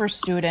Transfer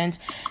Student,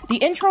 the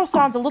intro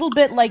sounds a little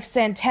bit like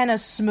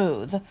Santana's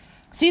Smooth.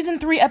 Season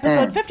 3,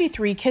 Episode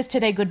 53, Kiss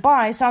Today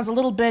Goodbye, sounds a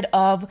little bit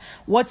of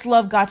What's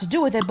Love Got to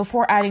Do With It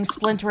before adding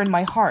Splinter in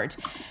My Heart.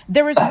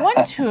 There is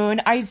one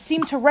tune I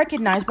seem to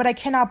recognize but I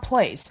cannot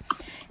place.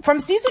 From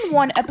Season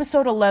 1,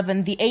 Episode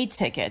 11, The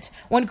A-Ticket,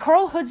 when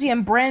Carl, Hoodsey,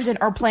 and Brandon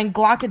are playing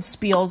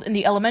glockenspiels in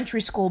the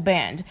elementary school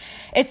band.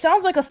 It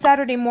sounds like a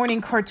Saturday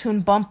morning cartoon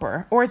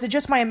bumper, or is it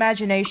just my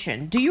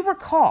imagination? Do you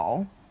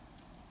recall?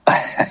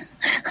 I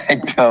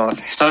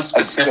don't. So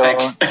specific.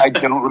 I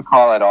don't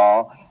recall at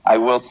all. I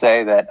will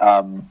say that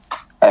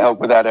I hope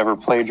without ever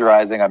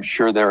plagiarizing, I'm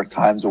sure there are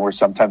times when we're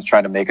sometimes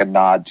trying to make a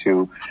nod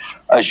to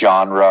a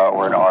genre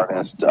or an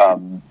artist.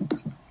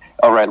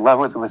 Love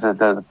with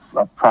the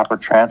proper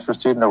transfer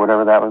student or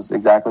whatever that was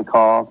exactly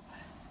called.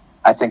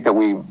 I think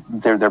that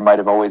there might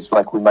have always,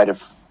 like, we might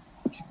have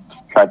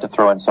tried to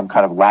throw in some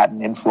kind of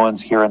Latin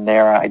influence here and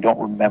there. I don't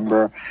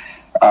remember.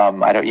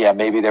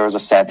 Maybe there was a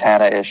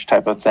Santana-ish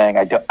type of thing.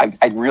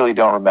 I really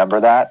don't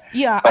remember that.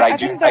 Yeah, but I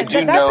think that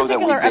know that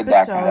we particular did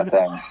that kind of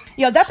episode. thing.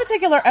 Yeah, that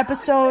particular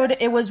episode,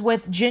 it was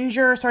with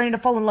Ginger starting to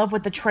fall in love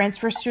with the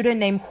transfer student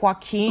named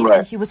Joaquin, Right.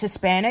 and he was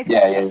Hispanic.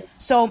 Yeah.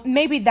 So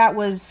maybe that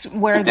was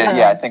where We did,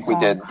 I think we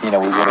did. We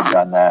would have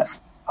done that.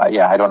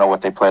 I don't know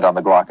what they played on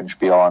the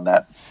glockenspiel on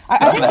that.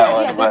 I think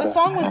that one, the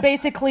song was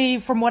basically,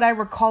 from what I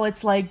recall,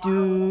 it's like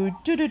do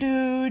do do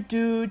do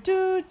do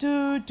do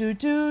do do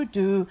do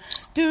do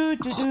do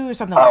do or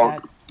something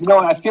like that.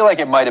 I feel like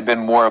it might have been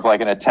more of like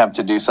an attempt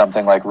to do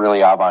something like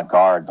really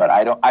avant-garde, but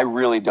I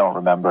really don't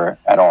remember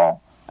at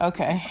all.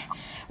 Okay.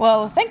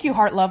 Well, thank you,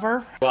 Heart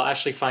Lover. Well,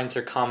 Ashli finds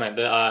her comment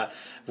that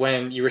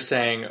when you were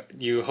saying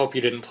you hope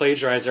you didn't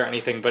plagiarize or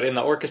anything, but in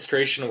the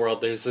orchestration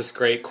world, there's this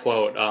great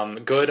quote,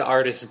 good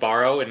artists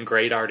borrow and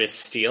great artists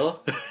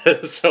steal.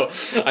 So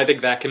I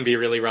think that can be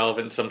really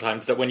relevant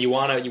sometimes, that when we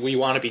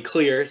want to be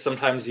clear,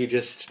 sometimes you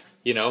just,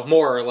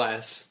 more or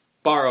less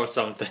borrow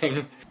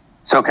something.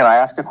 So can I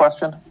ask a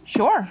question?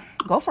 Sure.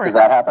 Go for it. Does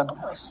that happen?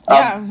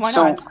 Yeah, why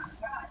not? So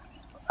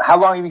how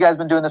long have you guys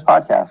been doing this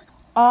podcast?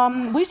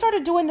 We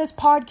started doing this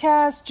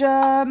podcast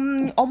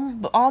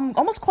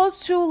almost close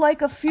to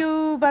like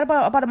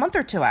about a month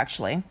or two,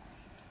 actually.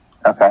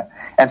 Okay.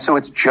 And so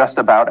it's just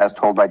about As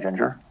Told by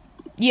Ginger?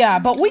 Yeah,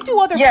 but we do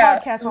other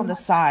podcasts on the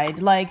side.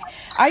 Like,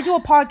 I do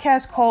a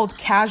podcast called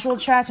Casual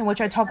Chats, in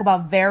which I talk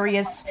about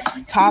various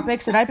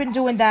topics, and I've been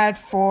doing that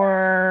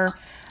for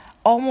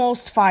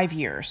almost 5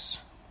 years.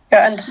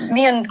 Yeah, and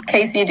me and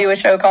Casey do a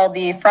show called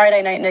the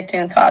Friday Night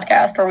Nicktoons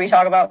podcast, where we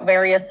talk about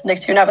various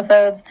Nicktoon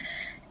episodes.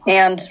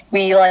 And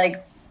we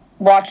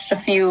watched a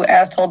few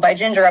As Told by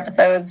Ginger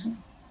episodes.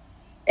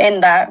 In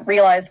that,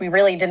 realized we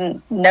really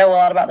didn't know a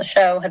lot about the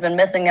show, had been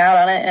missing out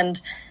on it, and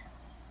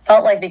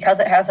felt like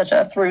because it has such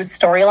a through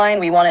storyline,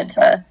 we wanted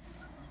to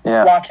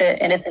watch it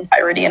in its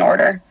entirety in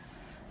order.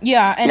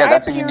 Yeah, and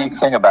that's a unique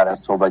thing about As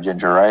Told by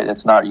Ginger, right?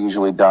 It's not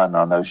usually done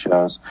on those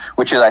shows,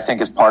 which I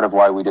think is part of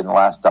why we didn't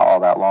last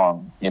all that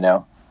long.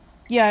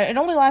 Yeah, it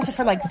only lasted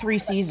for 3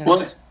 seasons.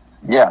 Well,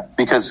 yeah,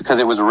 because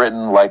it was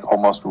written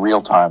almost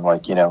real time.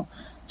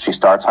 She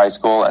starts high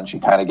school and she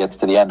kind of gets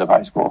to the end of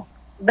high school.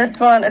 This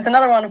one, it's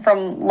another one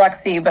from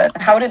Lexi, but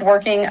how did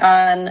working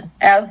on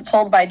As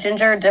Told by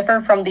Ginger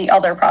differ from the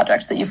other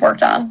projects that you've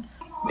worked on?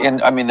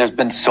 There's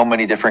been so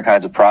many different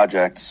kinds of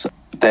projects.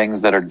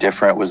 Things that are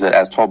different was that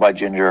As Told by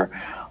Ginger,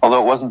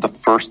 although it wasn't the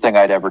first thing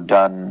I'd ever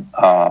done,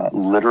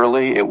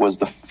 literally, it was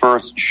the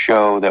first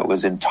show that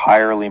was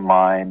entirely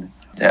mine.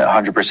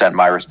 100%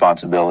 my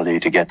responsibility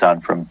to get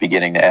done from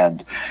beginning to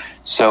end.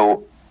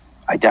 So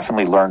I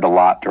definitely learned a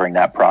lot during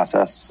that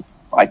process.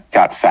 I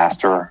got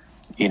faster,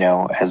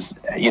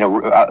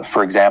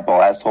 for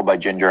example, As Told by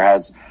Ginger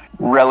has,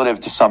 relative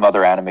to some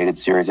other animated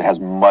series, it has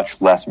much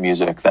less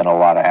music than a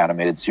lot of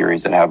animated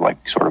series that have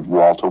sort of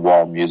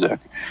wall-to-wall music.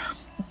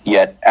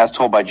 Yet As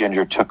Told by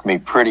Ginger took me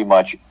pretty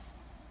much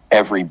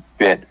every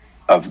bit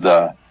of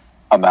the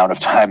amount of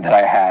time that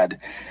I had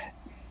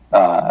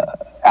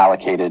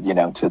allocated,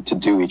 to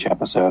do each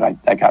episode.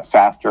 I got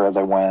faster as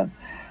I went.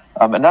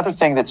 Another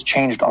thing that's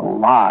changed a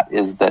lot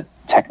is that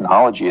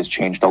technology has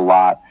changed a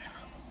lot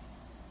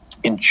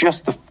in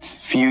just the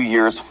few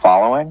years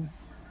following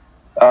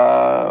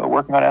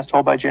working on As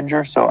Told by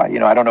Ginger. So, I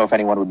don't know if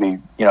anyone would be, I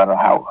don't know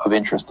how of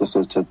interest this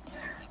is to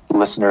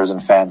listeners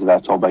and fans of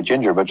As Told by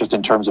Ginger, but just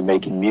in terms of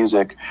making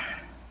music,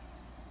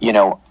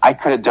 I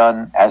could have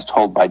done As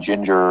Told by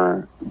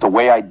Ginger the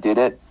way I did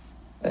it,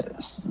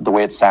 the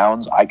way it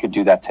sounds. I could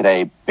do that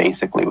today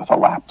basically with a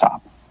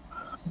laptop.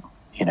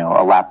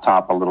 A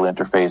laptop, a little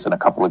interface, and a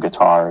couple of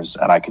guitars,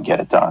 and I could get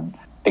it done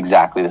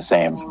exactly the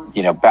same.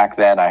 Back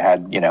then I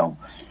had,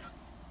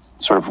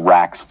 sort of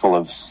racks full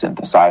of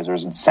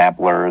synthesizers and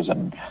samplers,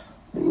 and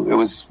it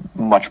was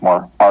much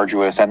more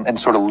arduous and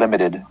sort of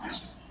limited.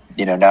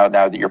 Now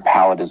that your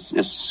palette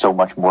is so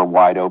much more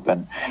wide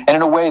open. And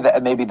in a way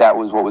that maybe that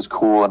was what was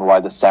cool and why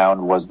the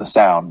sound was the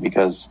sound,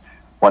 because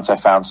once I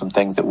found some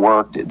things that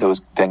worked,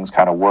 those things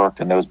kind of worked,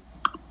 and those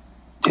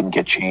didn't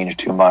get changed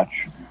too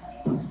much.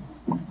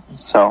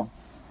 So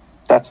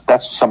that's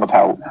some of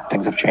how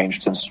things have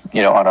changed since,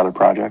 on other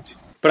projects.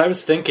 But I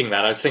was thinking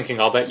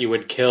I'll bet you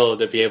would kill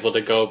to be able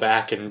to go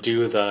back and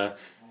do the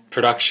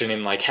production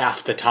in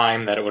half the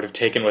time that it would have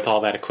taken with all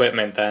that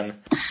equipment then.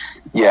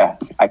 Yeah,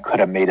 I could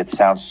have made it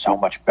sound so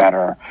much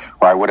better,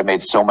 or I would have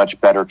made so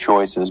much better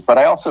choices. But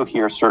I also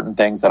hear certain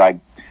things that I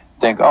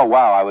think, oh,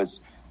 wow, I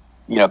was,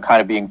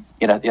 kind of being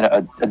in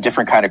a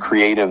different kind of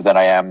creative than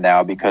I am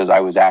now, because I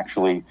was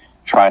actually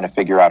trying to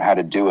figure out how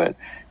to do it.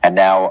 And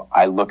now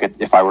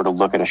if I were to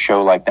look at a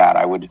show like that,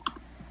 I would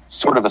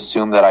sort of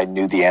assume that I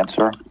knew the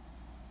answer.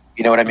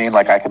 You know what I mean?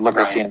 I could look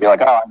at a scene and be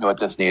like, oh, I know what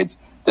this needs.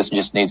 This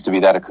just needs to be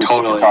that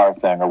acoustic guitar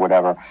thing or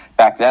whatever.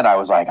 Back then I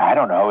was like, I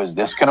don't know, is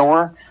this going to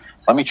work?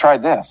 Let me try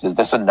this. Is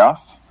this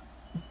enough?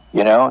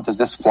 Does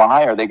this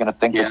fly? Are they going to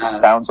think that this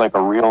sounds like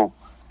a real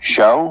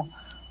show?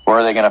 or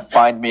are they going to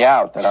find me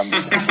out that I'm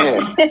just a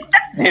kid?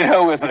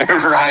 With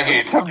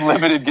Right. some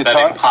limited guitar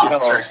That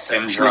imposter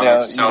skill, syndrome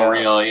is so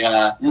real,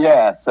 yeah.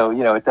 Yeah, so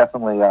it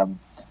definitely.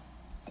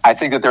 I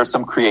think that there's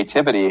some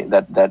creativity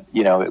that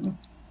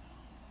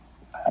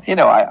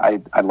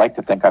I like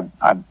to think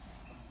I'm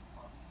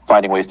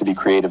finding ways to be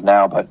creative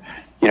now, but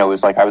it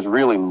was like I was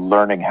really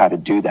learning how to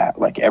do that.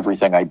 Like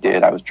everything I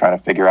did, I was trying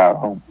to figure out.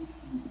 Oh,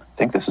 I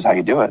think this is how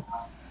you do it.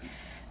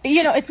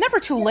 It's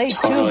never too late,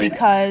 too,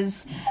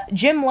 because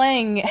Jim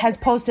Lang has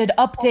posted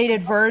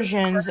updated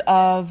versions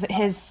of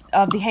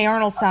the Hey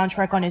Arnold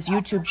soundtrack on his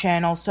YouTube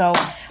channel, so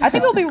I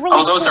think it'll be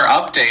really Oh, those are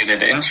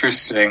updated.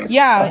 Interesting.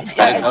 Yeah, I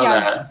didn't know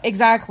that.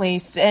 Exactly.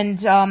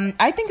 And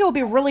I think it would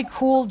be really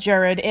cool,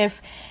 Jared,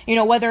 if,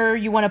 whether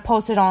you want to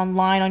post it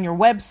online on your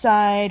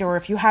website or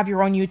if you have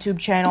your own YouTube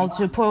channel,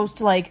 to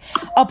post, like,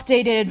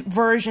 updated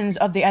versions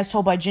of the As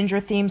Told by Ginger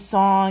theme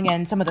song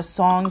and some of the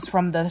songs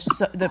from the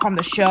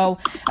show.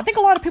 I think a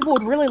lot of people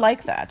would really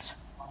like that.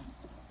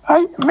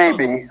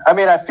 Maybe. I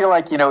mean, I feel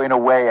like, in a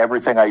way,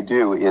 everything I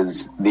do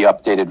is the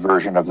updated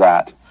version of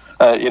that.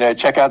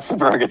 Check out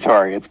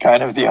Suburgatory. It's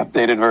kind of the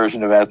updated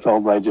version of As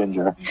Told by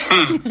Ginger.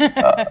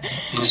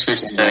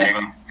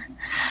 Interesting.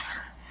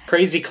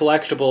 Crazy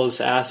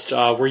Collectibles asked,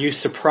 were you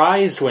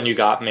surprised when you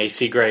got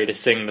Macy Gray to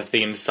sing the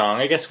theme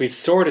song? I guess we've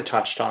sort of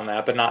touched on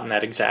that, but not in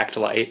that exact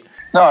light.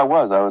 No, I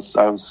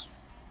was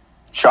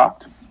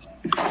shocked.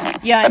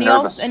 Yeah, and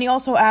he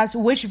also asked,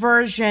 which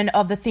version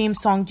of the theme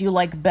song do you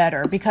like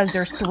better? Because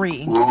there's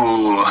 3.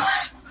 Ooh.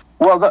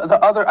 Well, the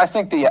other, I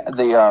think the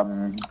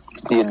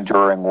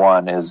enduring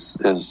one is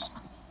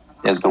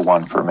the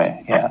one for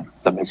me. Yeah,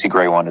 the Macy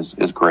Gray one is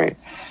great.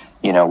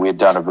 We had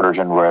done a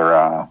version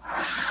where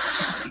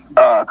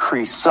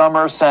Cree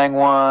Summer sang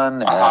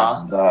one,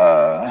 and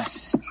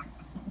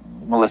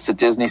Melissa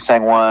Disney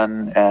sang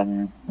one,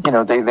 and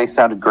they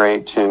sounded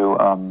great too.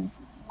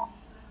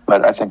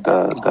 But I think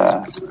the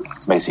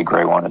Macy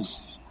Gray one is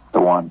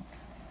the one.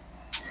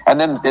 And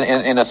then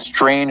in a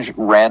strange,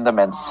 random,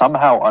 and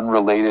somehow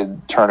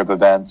unrelated turn of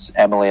events,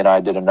 Emily and I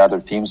did another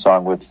theme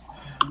song with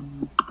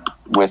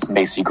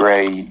Macy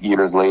Gray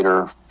years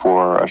later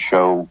for a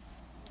show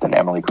that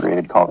Emily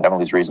created called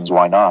Emily's Reasons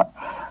Why Not,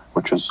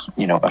 which was,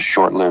 a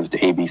short-lived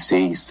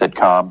ABC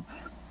sitcom.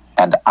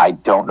 And I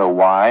don't know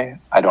why.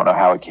 I don't know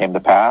how it came to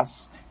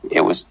pass.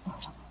 It was,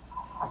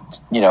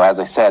 as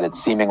I said,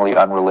 it's seemingly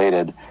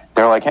unrelated.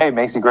 They're like, hey,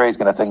 Macy Gray's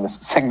going to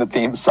sing the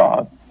theme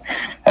song.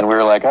 And we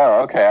were like,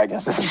 oh, okay, I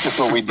guess this is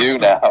just what we do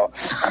now.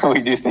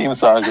 We do theme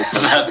songs.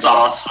 That's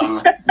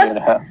awesome.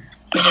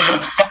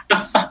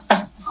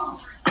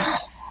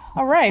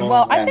 All right.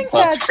 Well, I think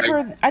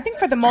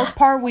for the most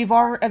part,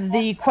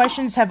 the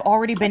questions have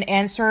already been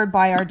answered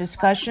by our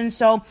discussion.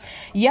 So,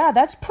 yeah,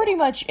 that's pretty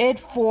much it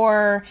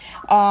for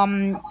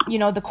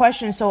the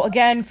questions. So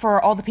again,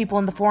 for all the people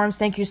in the forums,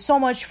 thank you so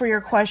much for your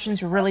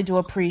questions. We really do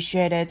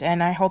appreciate it,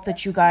 and I hope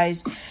that you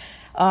guys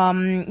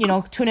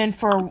tune in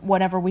for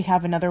whenever we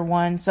have another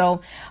one.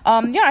 So,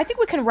 I think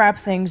we can wrap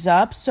things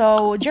up.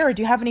 So, Jared,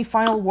 do you have any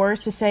final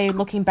words to say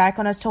looking back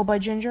on As Told by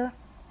Ginger?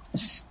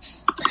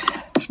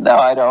 No,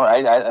 I don't.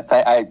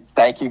 I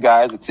thank you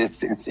guys.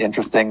 It's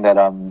interesting that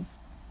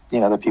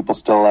that people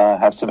still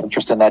have some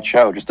interest in that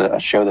show. Just a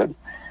show that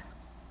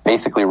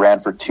basically ran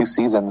for 2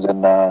 seasons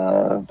in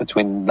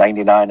between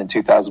 '99 and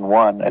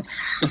 2001.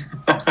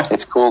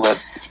 It's cool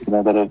that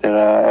that it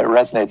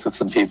resonates with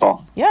some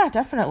people. Yeah,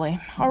 definitely.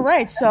 All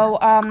right, so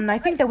I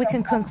think that we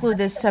can conclude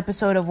this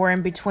episode of We're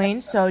in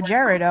Between. So,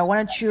 Jared, why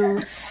don't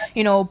you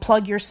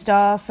plug your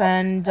stuff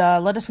and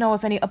let us know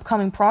if any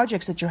upcoming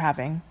projects that you're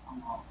having.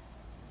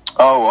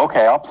 Oh,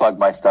 okay. I'll plug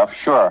my stuff.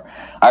 Sure.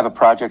 I have a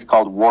project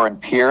called War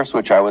and Pierce,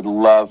 which I would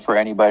love for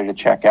anybody to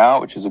check out,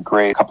 which is a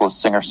great couple of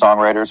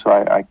singer-songwriters who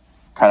I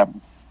kind of,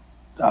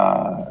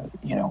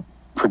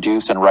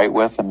 produce and write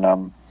with.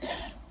 And,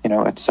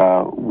 it's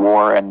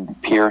War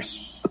and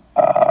Pierce,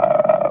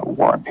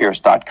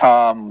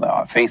 warandpierce.com,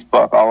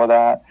 Facebook, all of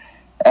that.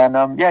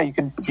 And, you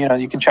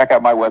can check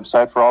out my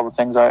website for all the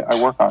things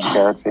I work on,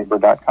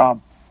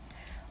 jaredfaber.com.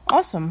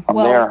 Awesome. I'm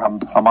there.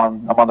 I'm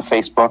on the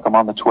Facebook. I'm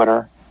on the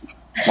Twitter.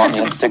 I'm on the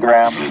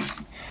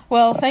Instagram.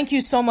 Well, thank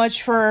you so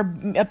much for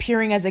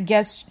appearing as a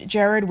guest,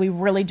 Jared. We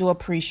really do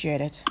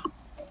appreciate it.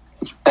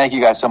 Thank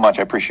you guys so much.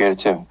 I appreciate it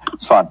too.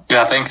 It's fun.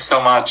 Yeah, thanks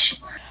so much.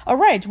 All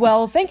right.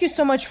 Well, thank you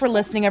so much for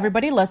listening,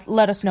 everybody.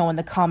 Let us know in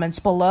the comments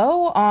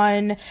below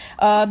on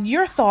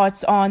your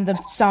thoughts on the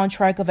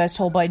soundtrack of As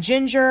Told by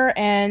Ginger.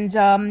 And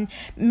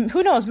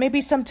who knows,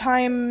 maybe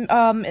sometime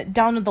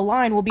down the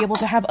line we'll be able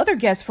to have other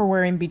guests for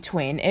We're in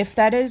Between. If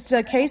that is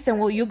the case, then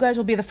you guys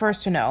will be the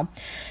first to know.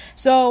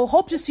 So,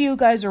 hope to see you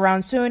guys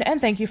around soon, and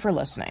thank you for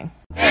listening.